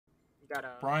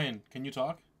gotta. Brian, can you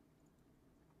talk?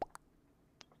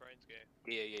 Brian's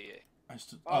gay. Yeah.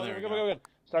 Oh, there we go. We're good.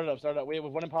 Start it up. Start it up. We have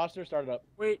one imposter. Start it up.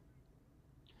 Wait.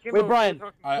 Wait, Brian.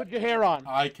 I- Put your hair on.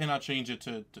 I cannot change it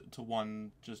to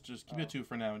one. Just keep it 2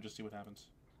 for now and just see what happens.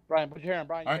 Brian, put your hair on.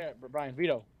 Brian, your hair. Brian,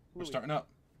 Vito. We're starting up.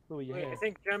 Louis, your Wait, hair. I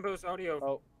think Jumbo's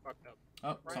audio fucked up.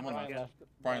 Oh, someone Brian left.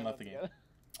 Brian left the game.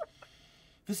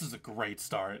 This is a great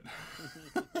start.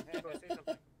 Jumbo, say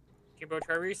something. Jumbo,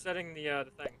 try resetting the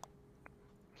thing.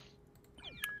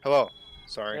 Hello.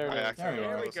 Sorry, There it is.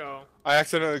 There we go. I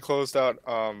accidentally closed out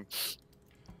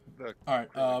the. All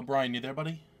right, Brian, you there,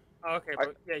 buddy? Oh, okay,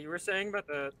 but yeah, you were saying about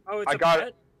the. Oh, it's I a got pet?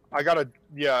 it.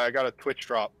 I got a Twitch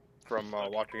drop from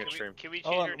watching a stream. Can we change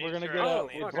Hold on, our we're names gonna to get our a-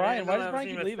 aliens? fuck, Brian, I didn't why know does that Brian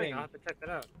was keep even a thing. leaving? I'll have to check that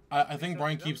out. I think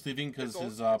Brian keeps leaving because It's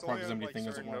his only proximity like thing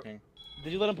isn't certain working.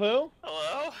 Did you let him poo?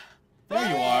 Hello? There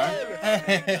you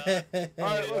are.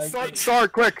 Alright, let's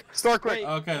start quick. Start quick. Wait,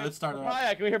 Okay, let's start it up.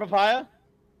 Papaya, can we hear Papaya?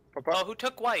 Oh, who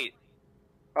took white?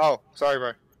 Oh, sorry,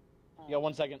 bro. You got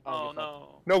 1 second. Oh, you're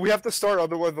no. No, we have to start,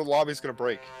 otherwise the lobby's gonna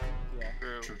break.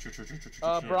 True.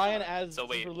 True. Brian, as So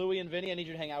wait. for Louie and Vinny, I need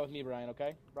you to hang out with me, Brian.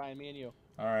 Okay? Brian, me and you.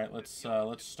 All right, let's start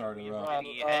it up.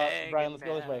 Brian, let's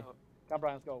go this way. Come,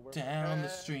 Brian, let's go. Down the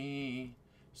street,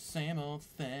 same old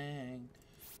thing.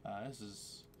 This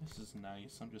is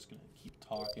nice. I'm just gonna keep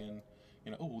talking.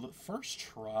 You know, oh, the first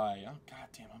try. Oh,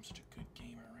 goddamn, I'm such a good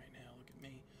gamer right now. Look at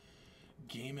me,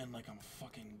 gaming like I'm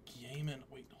fucking gaming.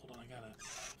 Wait, hold on, I gotta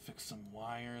fix some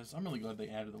wires. I'm really glad they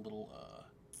added a little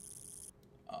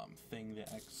thing, the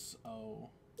XO.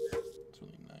 It's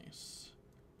really nice.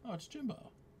 Oh, it's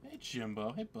Jimbo. Hey,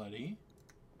 Jimbo. Hey, buddy.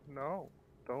 No,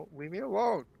 don't leave me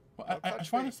alone. Well, I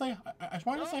just wanted to say, I just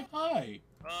wanted to say hi.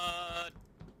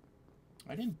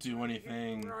 I didn't do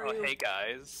anything. Oh, hey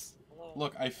guys.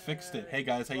 Look, I fixed it. Hey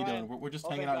guys, how you doing? We're just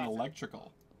hanging out in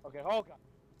electrical. Okay, hold on.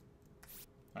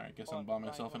 Alright, guess I'm by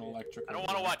myself in electrical. I don't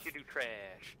want to watch you do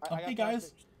trash. Oh, hey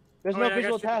guys, There's Oh, no wait, I got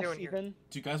visual shit to test, do in here. Ethan.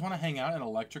 do you guys want to hang out in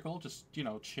electrical? Just, you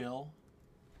know, chill.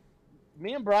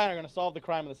 Me and Brian are gonna solve the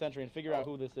crime of the century and figure out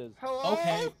who this is. Hello.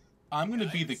 Okay, I'm gonna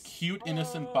be the cute,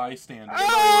 innocent bystander.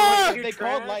 Ah! If they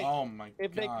called lights, Oh my gosh.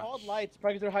 if they called lights,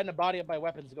 probably 'cause they're hiding a body up by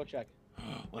weapons. Go check.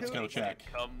 Let's go check.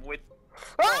 Come with.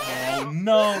 Oh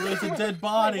no, there's a dead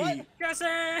body.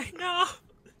 Jesse, no.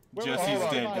 Jesse's hold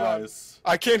on, dead, hold on. guys.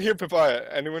 I can't hear Papaya.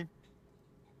 Anyone?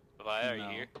 Papaya, are you No.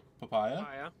 here? Papaya?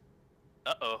 Papaya.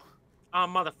 Uh-oh. Oh,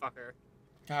 motherfucker.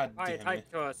 God Papaya, damn type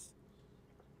it. to us.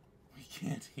 We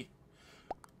can't hear.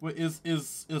 Wait,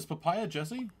 is Papaya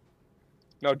Jesse?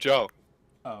 No, Joe.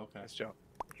 Oh, okay. That's Joe.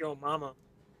 Yo, mama.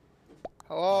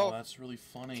 Oh, Hello. that's really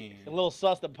funny. A little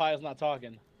sus that Paya's not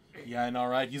talking. Yeah, I know,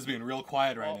 right? He's being real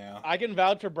quiet right Well, now. I can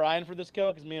vouch for Brian for this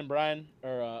kill because me and Brian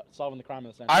are solving the crime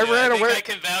of the century. I ran I think away. I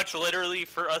can vouch literally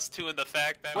for us two in the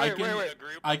fact that Wait, we're wait, in wait. a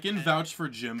group. I can vouch for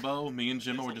Jimbo. Me and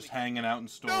Jimbo were just hanging out in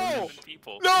storage.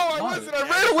 People. No, I What? wasn't. I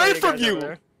ran away from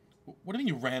you. What do you mean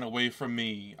you ran away from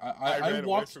me? I I ran away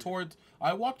walked from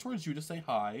you. towards you to say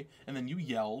hi, and then you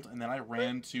yelled, and then I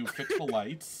ran to fix the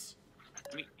lights.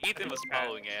 I mean, Ethan was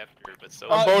following after, but so.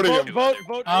 I'm voting him. Vote.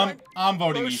 I'm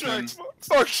voting Fuck Ethan. Shrek.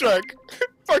 Fuck Shrek.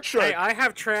 Fuck Hey, Shrek. I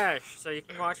have trash, so you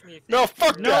can watch me. No,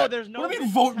 fuck No, that. there's no. What do you mean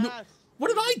visual vote? No- test. What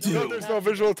did I No, do? there's no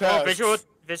visual Oh, test.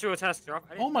 visual test drop.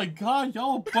 I Oh my god,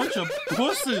 y'all a bunch of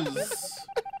pussies.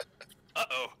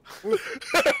 Uh-oh.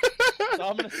 So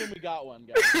I'm gonna assume we got one,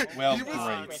 guys. Well, He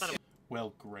was- great.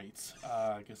 Well, great.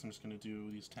 I guess I'm just gonna do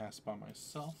these tasks by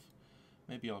myself.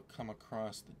 Maybe I'll come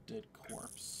across the dead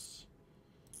corpse.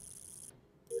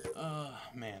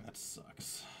 Man, that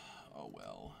sucks. Oh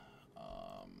well.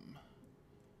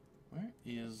 Where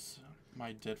is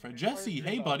my dead friend? Jesse,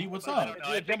 hey buddy, what's I up? don't know.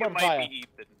 I think Jump it on might fire. be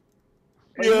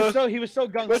Ethan. He was so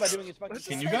gung ho by Let's- doing his fucking. let's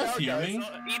Can just you hang guys out, hear guys.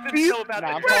 me? Ethan's so about Nah,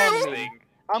 the I'm trash calling the thing.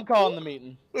 I'm calling the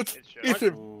meeting. Let's It's Shrek.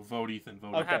 Ethan. Ooh, vote Ethan,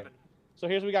 vote What Okay. happened? So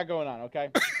here's what we got going on, okay?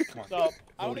 Come on. So I don't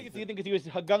Vote think it's Ethan. Ethan because he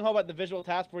was gung ho about the visual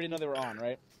task before he didn't know they were on,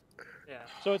 right? Yeah.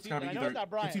 So it's It's gotta Ethan. be I know it's either- not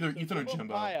Brian. it's either So Ethan or Jimbo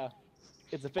Jimbo. Papaya,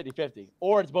 it's a 50-50,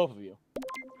 or it's both of you.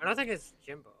 I don't think it's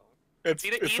Jimbo. It's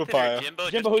Either it's Ethan Papaya. or Jimbo.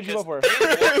 Jimbo, just who'd you vote because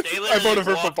for? They I voted literally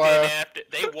for walked Papaya. in after.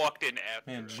 They walked in after.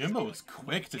 Man, Jimbo is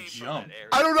quick to Came from jump. that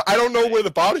area. I don't know where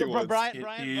the body So, was. Brian, It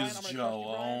Brian, is I'm gonna trust you,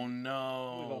 Joe. Brian.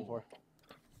 Oh Who are you voting no. for?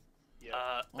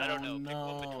 I don't know.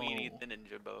 Oh, Pick one between no. Ethan and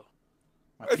Jimbo.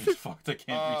 My thing's fucked. I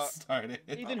can't restart it.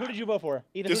 Ethan, who did you vote for?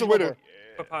 Ethan, There's who a did you vote winner.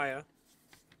 for? Papaya.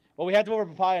 Well, we have to vote for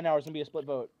Papaya now, or it's gonna be a split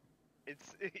vote.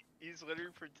 He's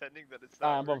literally pretending that it's Alright,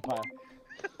 not. I'm voting Papaya.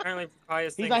 Apparently,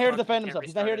 Papaya's He's thing not here to fucking defend can't himself.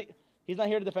 He's not here restart to. He's not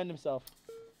here to defend himself.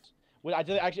 Well,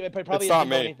 actually, it probably It's is not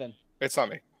Jimbo and me. Ethan. It's not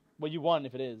me. Well, you won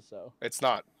if it is, so It's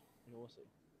not. we'll see.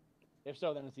 If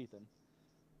so, then it's Ethan.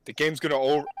 The game's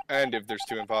gonna end if there's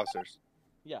 2 imposters.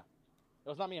 It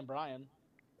was not me and Brian.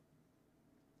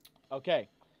 Okay.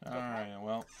 Alright,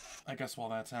 well, I guess while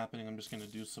that's happening, I'm just gonna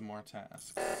do some more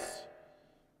tasks.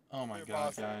 Oh my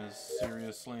god, guys,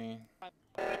 seriously?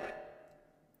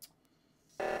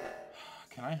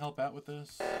 Can I help out with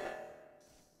this?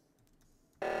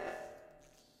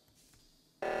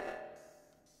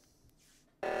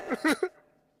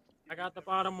 I got the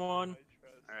bottom one.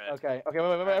 Alright. Okay. Okay.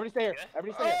 Wait. Everybody stay here.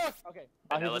 Everybody stay here. Okay.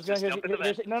 Now let's just jump in the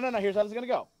vent. No. Here's how this is gonna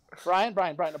go. Brian,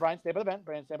 stay by the vent.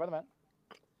 Brian, stay by the vent.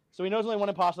 So he knows only one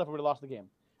imposter left. We would have lost the game.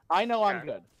 I know I'm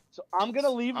good. So I'm gonna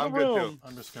leave the I'm good, room. too.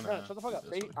 I'm just gonna... No, shut the fuck up.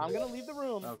 I'm gonna leave the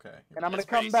room. Okay. And I'm gonna That's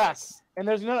come pretty back. sus. And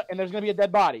there's gonna be a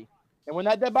dead body. And when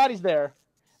that dead body's there,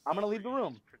 I'm gonna leave the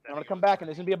room. And I'm gonna come back and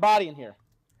there's gonna be a body in here.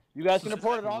 You guys can This is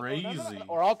report it all. crazy.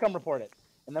 Or I'll come report it.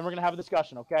 And then we're gonna have a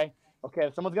discussion, okay? Okay,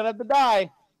 if someone's gonna have to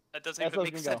die, That doesn't That's even how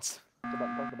make it's gonna go. sense.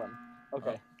 press the button.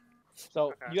 Okay. Oh.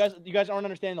 So you guys aren't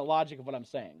understanding the logic of what I'm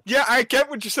saying. Yeah, I get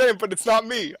what you're saying, but it's not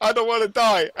me. I don't want to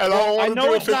die, and I don't I want to know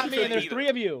do it's it not me, and 50-50. there's 3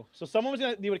 of you. So someone was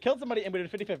gonna you would have killed somebody and we would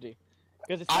have 50-50.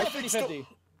 Because it's I still fixed 50-50.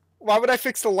 Why would I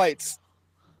fix the lights?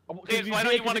 Dave, why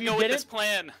don't you want to go with this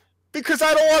plan? Because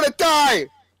I don't want to die!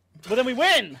 Well, then we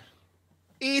win.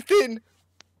 Ethan,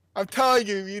 I'm telling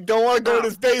you, you don't want to go to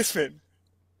this basement.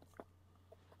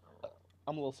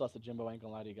 I'm a little sus of Jimbo. I ain't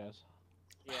gonna lie to you guys.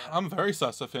 Yeah. I'm very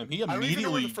sus of him. He I don't even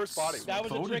know where immediately the first body was. That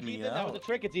was a voted trick, me Ethan. That was a out.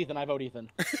 trick. It's Ethan. I vote Ethan.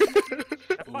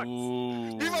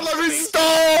 Ooh. Viva la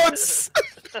resistance!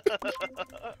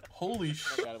 Holy Oh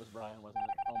shit. my god, it was Brian, wasn't it?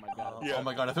 Oh my god. Yeah. Oh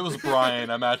my god, if it was Brian,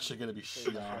 I'm actually gonna be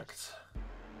shocked.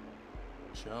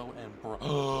 Joe and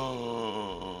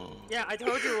Bro. Yeah, I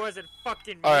told you it wasn't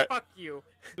fucking me. Alright. Fuck you.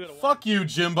 Fuck you,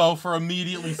 Jimbo, for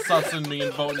immediately sussing me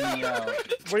and voting me out.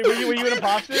 Were you an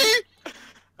imposter?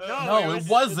 No, it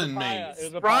wasn't me. It was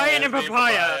Papaya. Brian and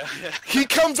Papaya. He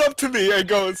comes up to me and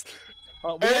goes,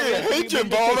 Oh, hey,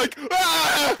 Jimbo. I'm like,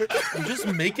 ah! I'm just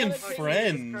making Jesus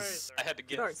friends. Christ. I had to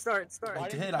guess. Start.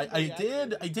 I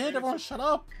did. Everyone shut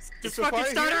up. Just So fucking far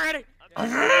start here-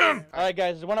 already. Alright,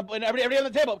 guys. Everybody on the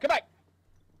table. Come back.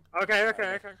 Okay.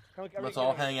 Let's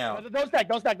all hang out. Don't stack.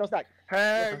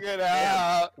 Hang it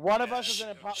out. One of us is an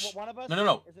imposter. One of us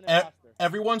No. is an E- imposter.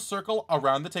 everyone circle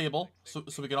around the table so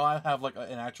we can all have like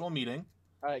an actual meeting.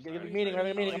 Alright, give a meeting. We're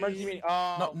having a meeting. Emergency meeting.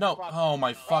 Oh, No. fuck. Oh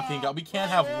my fucking god. We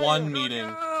can't have one meeting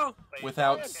No.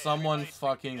 without someone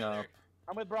fucking up.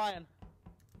 I'm with Brian.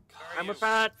 I'm with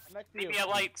Pat. I'm next to Meet you. me at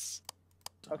lights.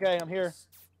 Okay, I'm here.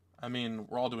 I mean,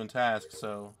 we're all doing tasks,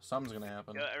 so something's gonna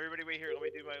happen. Yeah, everybody wait here. Let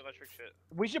me do my electric shit.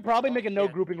 We should probably make a no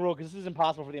grouping rule because this is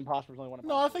impossible for the imposter. There's only one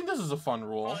No, imposter. I think this is a fun Well,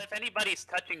 rule. if anybody's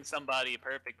touching somebody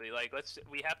perfectly, like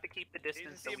we have to keep the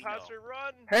distance Is so the we know. imposter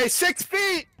run? Hey, 6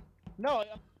 feet! No,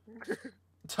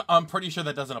 I'm pretty sure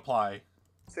that doesn't apply.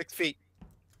 6 feet.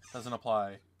 Doesn't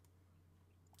apply.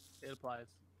 it applies.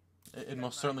 It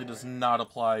most certainly does not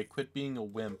apply. Quit being a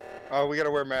wimp. Oh, we gotta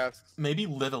wear masks. Maybe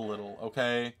live a little,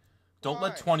 okay? Don't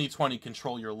let Why? 2020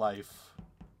 control your life.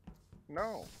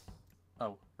 No.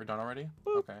 Oh, we're done already?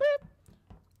 Okay.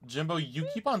 Jimbo, you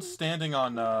keep on standing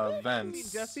on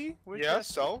vents. Jesse? Where's Yeah,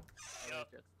 Jesse? so?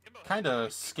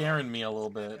 Kinda scaring me a little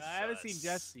bit. I haven't seen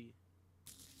Jesse.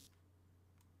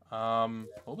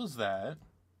 What was that?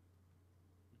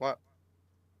 What?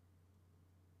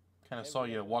 Kinda saw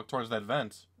you walk towards that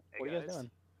vent. What are you guys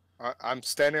doing? I'm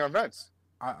standing on vents.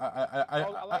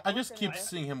 I just keep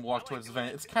seeing him walk towards the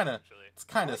vent. It's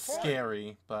kinda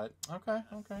scary, but okay,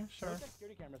 sure. Check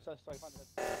security cameras. So I find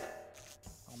it.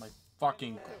 Oh my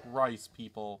fucking Christ,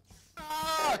 people.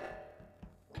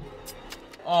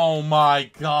 Oh my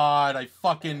god, I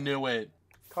fucking knew it.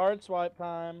 Card swipe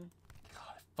time. God,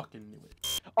 I fucking knew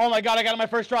it. Oh my god, I got it my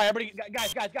first try. Everybody,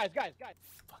 guys. Fucking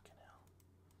hell.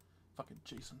 Fucking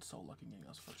Jason's so lucky getting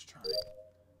us first try.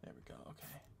 There we go,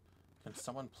 okay. Can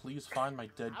someone please find my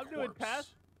dead I'm corpse? doing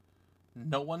pass.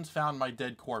 No one's found my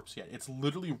dead corpse yet. It's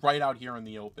literally right out here in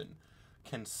the open.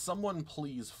 Can someone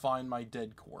please find my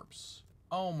dead corpse?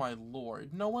 Oh my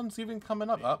lord. No one's even coming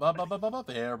up. Up.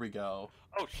 There we go.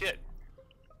 Oh shit.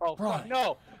 Oh, Brian.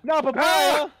 fuck, no,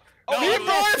 Papaya. Oh, He it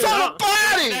falls was- on a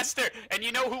body! Nestor. And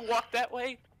you know who walked that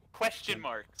way? Question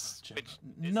marks. Jim- Which is-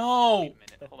 No! Wait a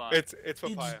minute, hold on. It's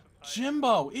papaya. It's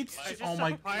Jimbo. It's I just oh saw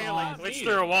my Papaya like god. glitched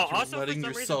through a wall. You're Also, letting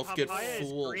for some yourself reason, get Papaya is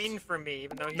fooled. green for me,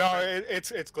 even though he's No, red.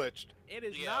 it's glitched. It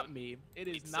is Yeah. not me. It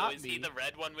is so not is me. he the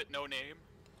red one with no name?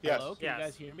 Yes. Hello? Can Yes. you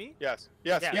guys hear me? Yes.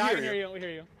 Yeah. We Yeah, I hear can you. hear you. We hear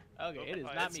you. Okay, it is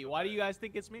Oh, not it's me. Why do you guys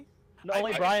think it's me? No,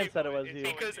 only I Brian think said it was you.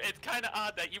 Because it's kind of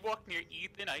odd that you walked near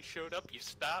Ethan, I showed up, you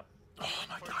stopped. Oh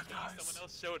my god, Unfortunately, guys. Someone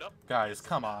else showed up. Guys,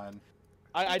 come on.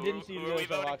 I didn't see who the are we other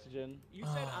side of voting? oxygen.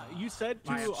 You said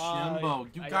to My Jimbo,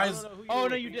 you I guys- don't know who you Oh were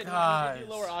no, you voting did. for. God. He did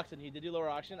do lower oxygen. He did do lower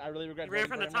oxygen. I really regret. You ran voting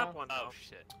from the for him top now. one, Oh though.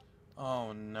 shit.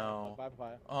 Oh no. Bye,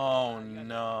 papaya. Oh You guys are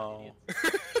no. idiots.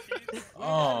 We got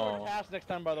Oh. more tasks next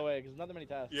time, by the way, because not that many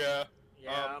tasks. Yeah.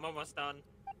 Yeah, I'm almost done.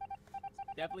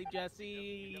 Definitely You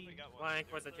Jesse. definitely got one. Blank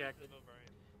was ejected.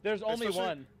 There's only Especially-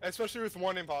 one. Especially with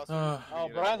one imposter. Oh,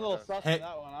 You Brian's a know, little sus Hey. for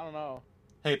that one. I don't know.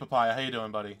 Hey Papaya, how you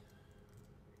doing, buddy?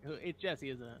 It's Jesse,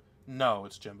 isn't it? No,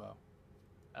 it's Jimbo.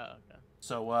 Oh, okay.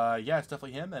 So yeah, it's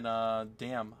definitely him. And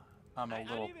damn, I'm a I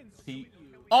little. didn't even He... see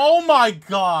you. Oh my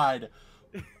God,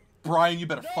 Brian, you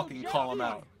better No, fucking call him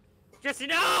Jesse! out. Jesse,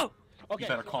 no! Okay,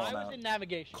 better so call I him was out. in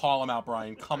navigation. Call him out,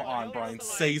 Brian. Come I on, only Brian. was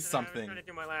the Say lights, and I was something. trying to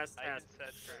do my last I task. even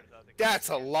said turns out to That's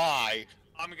a lie.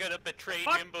 I'm gonna betray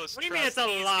Fuck, Jimbo's what do you mean trust. it's a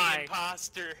He's lie? the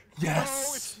imposter. No,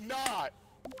 Yes. it's not.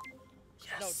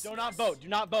 No, Yes. do not vote. Do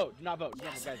not vote. Do not vote. Do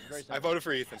not vote, guys. It's very I simple. voted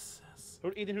for Ethan. Yes,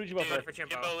 yes. Ethan, who did you vote Dude, voted for? for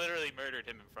Jimbo. Jimbo literally murdered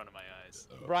him in front of my eyes.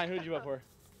 Brian, who did you vote for?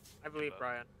 I believe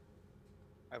Brian.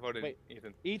 I voted Wait.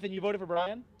 Ethan. Ethan, you voted for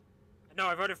Brian, No,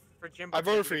 I voted for Jimbo. I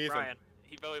voted to for beat Ethan. Brian.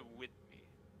 He voted with me.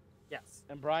 Yes.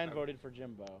 and Brian voted for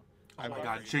Jimbo. Oh my voted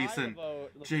God, for Jason.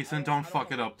 Look, Jason, I don't I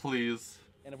fuck it wanna- up, please.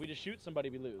 And if we just shoot somebody,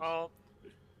 we lose. Oh.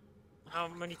 How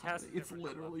many tasks? It's are there?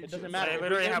 literally It just... doesn't matter. I If we-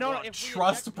 literally if- have no, one. if we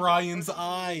Trust eject- Brian's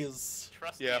eyes.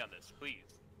 Trust Yeah. me on this, please.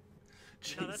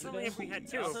 No, that's only if we had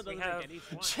please. two. Also We doesn't have make any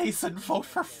sense. Jason, vote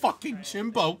for fucking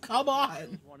Jimbo. Come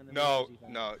on. One in the No, middle,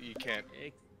 Ethan. no, you can't.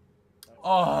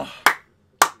 Oh,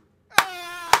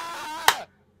 Ah!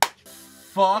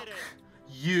 fuck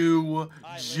you,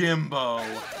 Jimbo.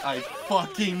 I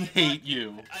fucking hate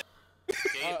you.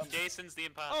 Jason's the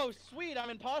imposter. Oh, sweet! I'm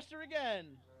imposter again.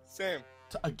 Same.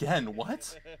 Again,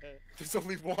 what? There's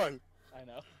only one. I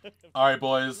know. All right,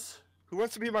 boys. Who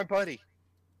wants to be my buddy?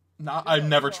 I'm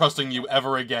never trusting you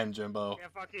ever again, Jimbo. Yeah,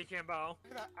 fuck you, Jimbo.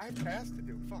 I have tasks to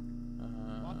do. Fuck.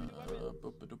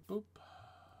 Boop-a-doop-boop.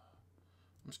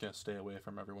 I'm just gonna stay away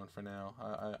from everyone for now.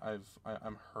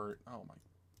 I'm hurt. Oh my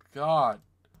God,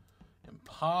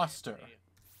 imposter.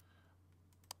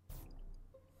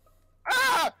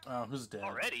 Ah! Oh, who's dead?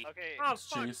 Already? Okay. Oh, It's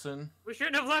fuck. Jason. We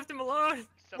shouldn't have left him alone.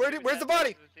 Where's the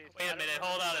body? Wait a minute,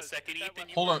 hold on a second, Ethan.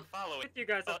 You Hold on. weren't following. Get you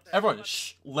guys up there. Everyone,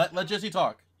 shh. Let Jesse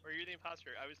talk. Or you're the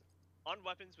imposter. I was on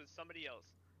weapons with somebody else,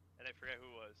 and I forget who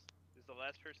it was. It was the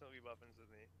last person to leave weapons with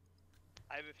me.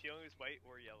 I have a feeling it was white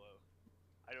or yellow.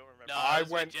 I don't remember. No, I I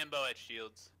was went- with Jimbo at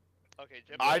Shields. Okay,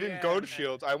 Jimbo. I didn't go to Yeah.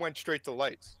 Shields. I went straight to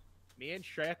lights. Me and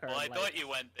Shrek are Well, I like, thought you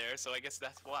went there, so I guess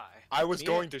that's why. I was Me-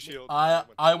 going to Shields.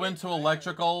 I went to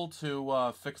electrical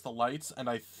to fix the lights, and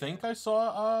I think I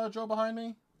saw Joe behind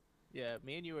me. Yeah,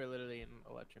 me and you were literally in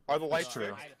electric. Are the lights That's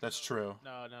true. fixed? That's true.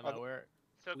 No, Are the- we're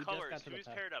So We just colors. got to the Who's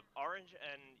path. paired up? Orange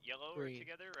and yellow are Green.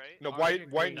 together, right? No, Orange white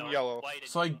and and green. yellow. White and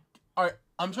So yellow. all right,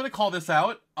 I'm just gonna call this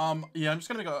out. Yeah, I'm just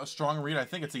gonna make a strong read. I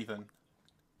think it's Ethan.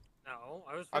 No,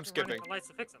 I was I'm fucking running skipping. the lights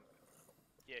to fix him.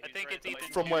 Yeah, I he's think right, it's the Ethan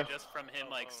lights- From too, where? just from him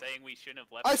like saying we shouldn't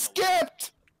have left. I him alone.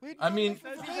 skipped. I mean,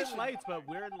 he's in lights, but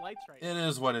we're in lights right it now.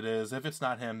 is what it is. If it's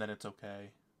not him, then it's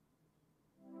okay.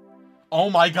 Oh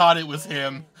my God, it was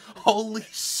him! Holy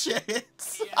shit!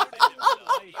 He edited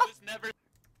himself. He was never. I'm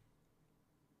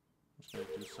just gonna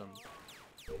do some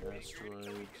asteroids.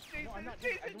 No, I'm not.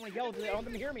 I don't want to yell. I want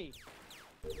them to hear me.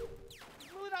 It's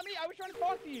really not me. I was trying to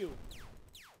talk to you.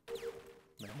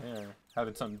 Man,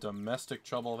 having some domestic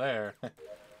trouble there.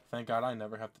 Thank God I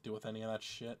never have to deal with any of that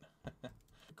shit.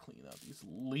 Clean out these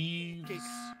leaves.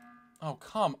 Oh,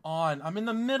 come on. I'm in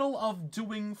the middle of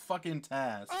doing fucking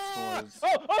tasks, boys.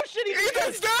 Oh shit! He's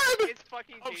Ethan's dead! dead! It's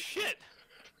fucking Oh Jason. shit!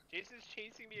 Jason's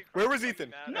chasing me across Where was the Ethan?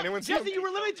 fucking map. No, Anyone see Jesse, him? you were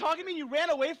literally talking to me and you ran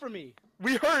away from me.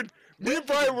 We heard. Me and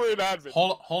Brian were in admin.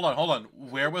 Hold on.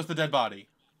 Where was the dead body?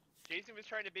 Jason was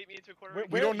trying to bait me into a corner. Where-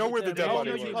 We don't know where the dead Oh, body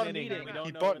no, was. you called a meeting. We don't He know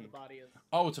where the buttoned. body is.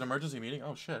 Oh, it's an emergency meeting?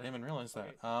 Oh shit, I didn't even realize that.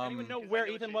 I don't even know Because where I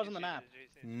know Ethan it's was on the Jason, map.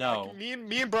 Jason. No.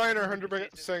 Me and Brian are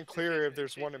 100% clear if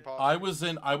there's one imposter. I was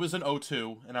in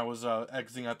O2 and I was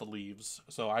exiting out the leaves,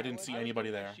 so I didn't see I was anybody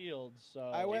doing there. Shields, so.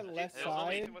 I went Jason- left it was only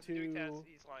side Jason wasn't doing to. tasks,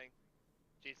 he's lying.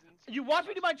 Jason's. You watched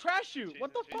me do my trash shoot.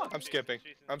 What the Jason, fuck? I'm skipping.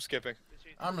 I'm skipping.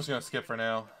 Jason. I'm just gonna skip for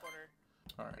now. Corner.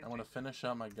 Alright, I want to finish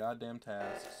up my goddamn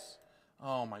tasks.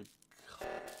 Oh my God.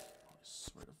 I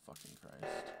swear to fucking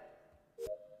Christ.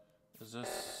 Is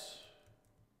this...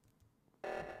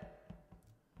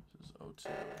 This is O2.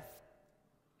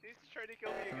 Jason's trying to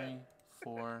kill me 3, again.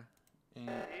 4, 8,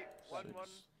 1, 6, 1.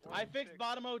 I fixed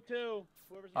bottom O2.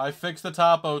 Whoever's I fixed the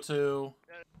top O2.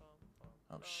 Yeah,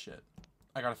 Oh shit.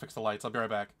 I gotta fix the lights. I'll be right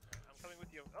back. I'm coming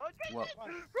with you. Oh, Jason! Whoa.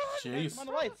 Run! Jeez. I'm on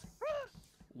the lights.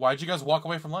 Why'd you guys walk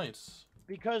away from lights?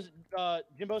 Because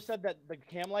Jimbo said that the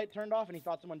cam light turned off and he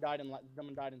thought someone died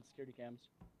in security cams.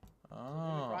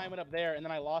 Oh. Brian went up there and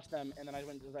then I lost them and then I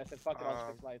said fuck it, I'll just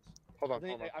fix lights. Hold on, Then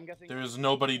hold on. I'm guessing. There's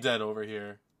nobody dead over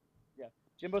here.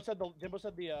 Jimbo said the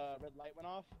red light went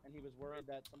off and he was worried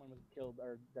that someone was killed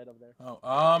or dead over there.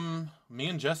 Oh, me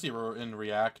and Jesse were in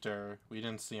reactor. We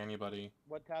didn't see anybody.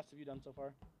 What tasks have you done so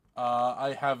far?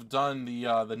 I have done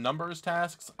the numbers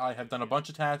tasks. I have done a bunch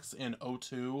of tasks in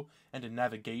O2 and in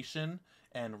navigation.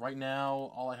 And right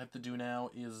now, all I have to do now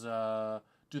is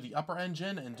do the upper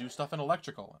engine and do stuff in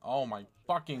electrical. Oh my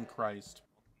fucking Christ!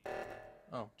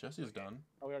 Oh, Jesse's done.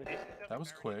 Oh, we already. That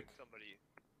was quick. Somebody.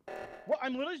 What?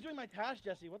 I'm literally just doing my task,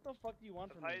 Jesse. What the fuck do you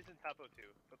want from me? Papaya's in top 02.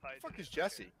 Papaya's Fuck in is top 02.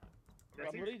 Jesse? I'm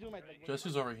literally doing my.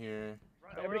 Jesse's over here.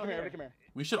 Everybody come here. Everybody come here.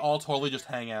 We should all totally just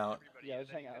hang out. Everybody, Yeah, and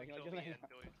let's hang then out. you Like, kill just me hang and out.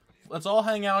 Billy and somebody else. Let's all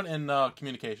hang out in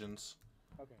communications.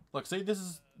 Okay. Look, see, this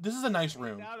is a nice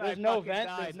room. Now that There's I no fucking vent.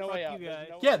 died, There's no fuck way you out. guys. There's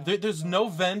no way Yeah, out. there's no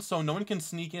vent, so no one can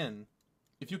sneak in.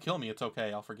 If you kill me, it's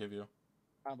okay. I'll forgive you.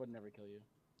 I would never kill you.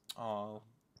 Oh,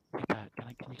 Hey Pat,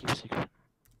 can you keep a secret?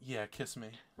 yeah, kiss me.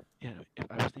 Yeah, if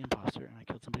I was the imposter and I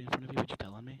killed somebody in front of you, would you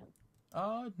tell on me?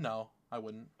 No, I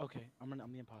wouldn't. Okay, I'm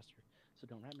the imposter, so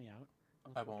don't rat me out.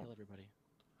 I I'll won't. kill everybody.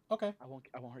 Okay, I won't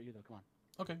hurt you though. Come on.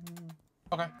 okay,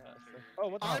 okay. Oh,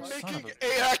 what the I'm fuck? son of making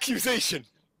an accusation.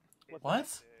 What?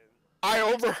 I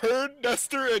overheard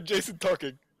Nestor and Jason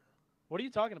talking. What are you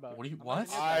talking about? What do you? What?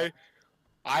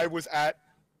 I was at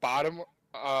bottom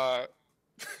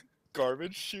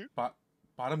garbage chute.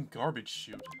 Bottom garbage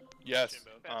chute. Yes.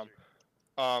 Jimbo.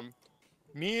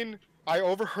 I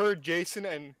overheard Jason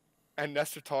and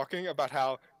Nestor talking about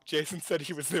how Jason said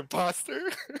he was the imposter,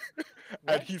 and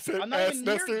What? he said I'm not asked even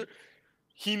near Nestor.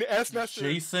 He asked Nestor.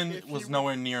 Jason if he was would-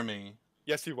 nowhere near me.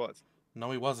 Yes, he was.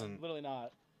 No, he wasn't. Literally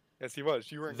not. Yes, he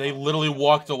was. You were. They literally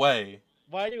walked away.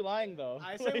 Why are you lying though?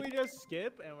 I say we just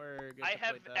skip and we're good I to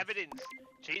have play test. evidence.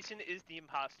 Jason is the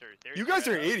imposter. There's You guys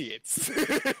no are doubt. idiots. It's It's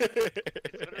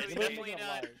literally definitely not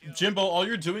not. liars. Jimbo, all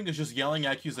you're doing is just yelling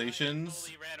accusations.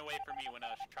 He ran away from me when I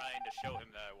was trying to show him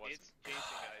that I wasn't. It's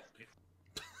Jason, guys. It's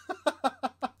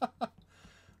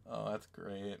Oh, that's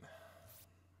great.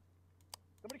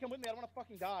 Somebody come with me. I don't want to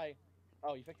fucking die.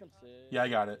 Oh, you fixed him. Sick. Yeah, I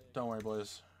got it. Don't worry,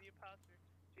 boys. the imposter.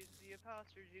 Jason's the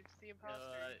imposter. Jason's the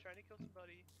imposter. He's trying to kill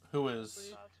somebody. Who He's the is?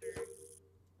 imposter.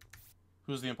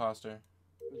 Who's the imposter?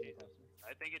 Who's the imposter?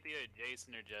 I think it's either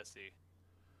Jason or Jesse.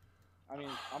 I mean,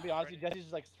 I'll be honest with you. Jesse's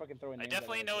just like fucking throwing I names out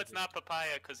definitely there. know it's not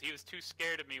Papaya because he was too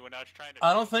scared of me when I was trying to.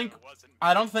 I don't show him think- that it wasn't me.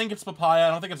 I don't think it's Papaya.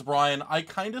 I don't think it's Brian. I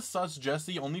kind of sus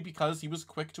Jesse only because he was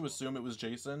quick to assume it was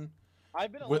Jason.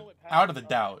 I've been With- alone with Pat out of the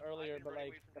doubt. earlier, I've been but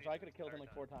running like, away from if I Jason could have killed him this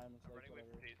like 4 entire times, I'm like, running away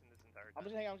from whatever. Jason this entire I'm time.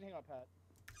 just hanging out with Pat.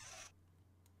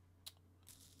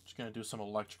 Just gonna do some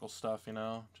electrical stuff, you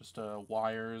know, just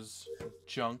wires,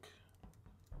 junk.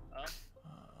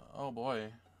 Oh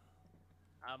boy.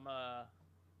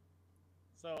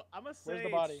 So I'm gonna say Where's the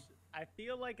body? it's- I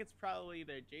feel like it's probably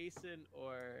either Jason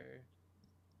or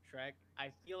Shrek.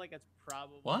 I feel like it's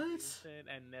probably What? Jason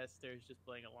and Nestor's just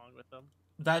playing along with them.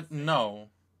 That no.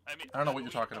 I mean, I don't know what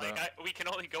you're talking like, about. we can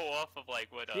only go off of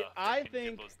like what See, I frickin'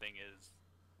 think- Jimbo's thing is.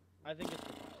 I think it's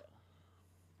Papaya.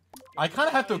 I kind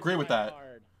of have to Papaya's agree with trying that.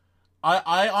 hard.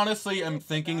 I honestly am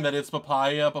thinking that it's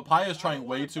Papaya. Papaya's trying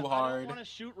way too I don't hard. want to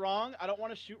shoot wrong. I don't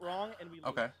want to shoot wrong, and we lose.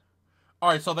 Okay. All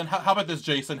right, so then how about this,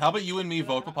 Jason? How about you and me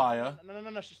vote Papaya?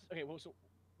 No. Okay, well, so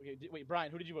okay, wait,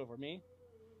 Brian, who did you vote for? Me?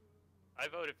 I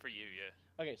voted for you, yeah.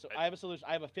 Okay, so I have a solution.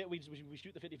 I have a fit. We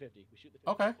shoot the 50-50. We shoot the 50.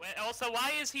 Okay. Wait, also,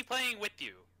 why is he playing with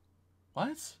you? What?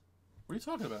 What are you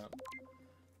talking about?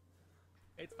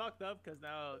 It's fucked up because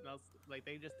now like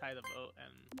they just tie the vote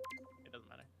and it doesn't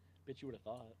matter. Bitch, you would have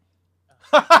thought.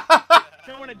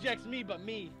 No one ejects me but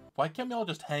me. Why can't we all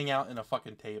just hang out in a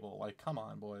fucking table? Like, come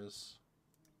on, boys.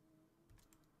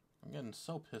 I'm getting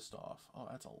so pissed off. Oh,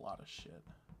 that's a lot of shit.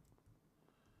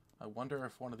 I wonder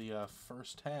if one of the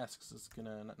first tasks is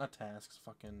gonna... Not tasks,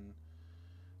 fucking...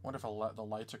 I wonder if the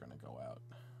lights are gonna go out.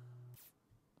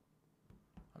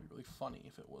 That'd be really funny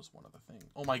if it was one of the things.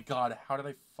 Oh my god, how did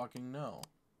I fucking know?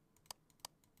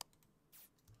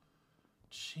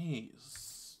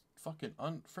 Jeez. Fucking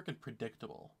frickin'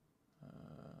 predictable.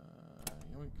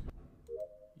 Yoink.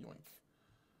 Yoink.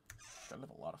 Gotta have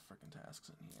a lot of frickin' tasks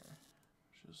in here.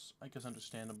 Which is, I guess,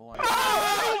 understandable.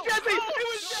 Oh, it was Jesse! It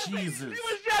was Jesse! Jesus. It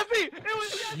was Jesse! It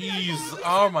was Jesse! Jeez.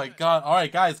 Oh my god.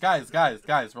 Alright, guys, relax,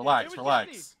 It was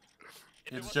relax.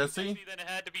 If it It's wasn't Jesse? Then it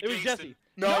had to be It was Jason. Jesse.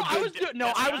 No, I was Jesse-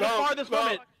 I was the farthest from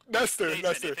it. Nestor, Jason,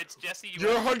 Nestor. if it's Jesse,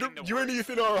 You're have nothing to you and worry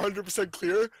Ethan are 100%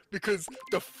 clear because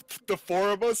the four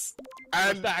of us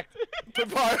and Stacked.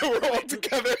 Papaya were all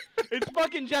together. It's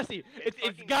fucking Jesse. It's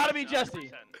fucking gotta be 100%.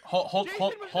 Jesse.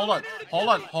 Hold on.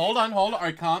 All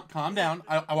right, calm down.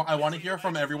 I want to hear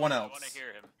from everyone I want else. to hear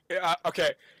him. Yeah,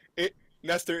 okay,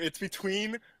 Nestor, it's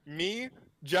between me,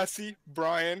 Jesse,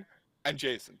 Brian, and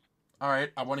Jason. All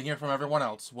right, I want to hear from everyone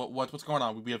else. What's going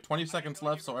on? We have 20 seconds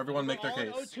left, so everyone make their All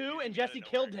in case. 02 and Jesse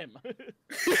killed him.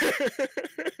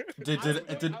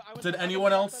 Did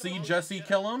anyone else see Jesse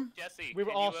kill him? Jesse, We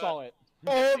can all you, saw it.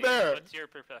 All Jesse, there. What's your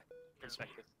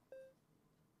perspective?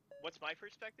 What's my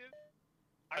perspective?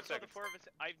 I 5 saw the seconds. four of us.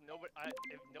 I have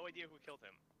no idea who killed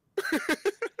him.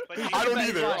 But I don't Jason's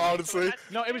either, lying. honestly.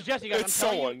 No, it was Jesse, guys. It's I'm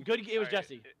telling someone. you. Good. It was Alright,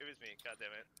 Jesse. It was me. God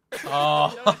damn it.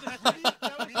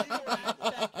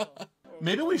 Oh.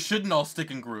 Maybe we shouldn't all stick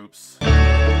in groups.